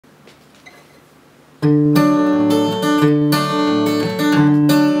I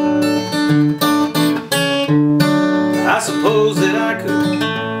suppose that I could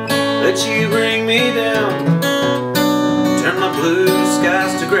let you bring me down, turn my blue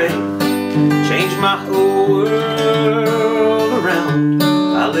skies to gray, change my whole world around.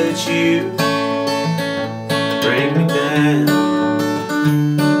 I let you bring me down.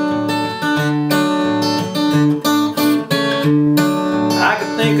 I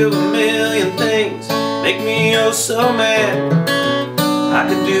could think of a million things make me oh so mad. I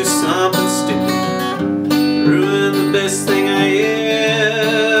could do something stupid, ruin the best thing I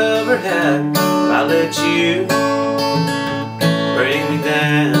ever had. I let you bring me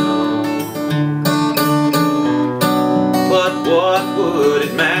down. But what would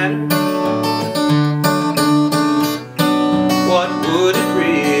it matter? What would it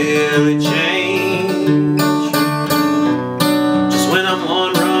really change? Just when I'm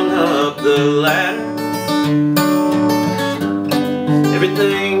one rung up the ladder,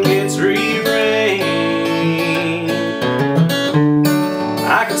 everything gets rearranged.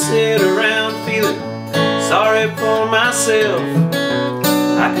 I can sit around feeling sorry for myself.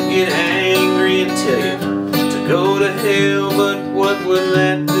 I could get angry and tell you to go to hell, but what would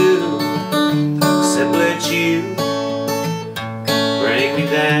that do except let you bring me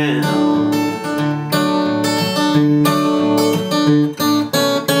down?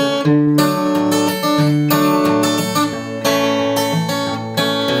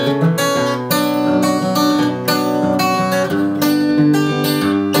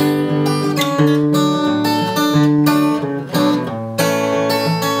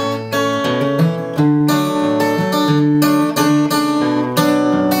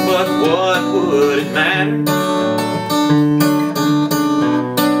 What would it matter?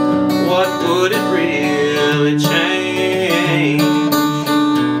 What would it really change?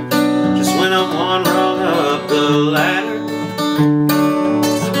 Just when I'm one rung up the ladder,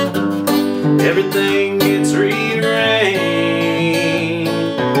 everything gets rearranged.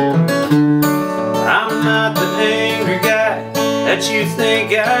 I'm not the angry guy that you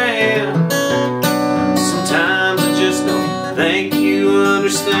think I am. Sometimes I just don't think you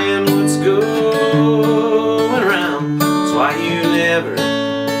understand what's going around. That's why you never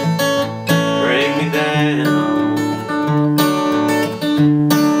bring me down.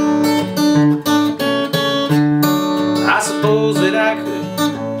 I suppose that I could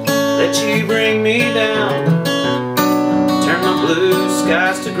let you bring me down, turn my blue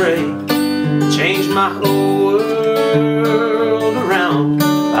skies to gray, change my whole world around.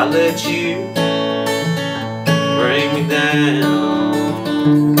 I let you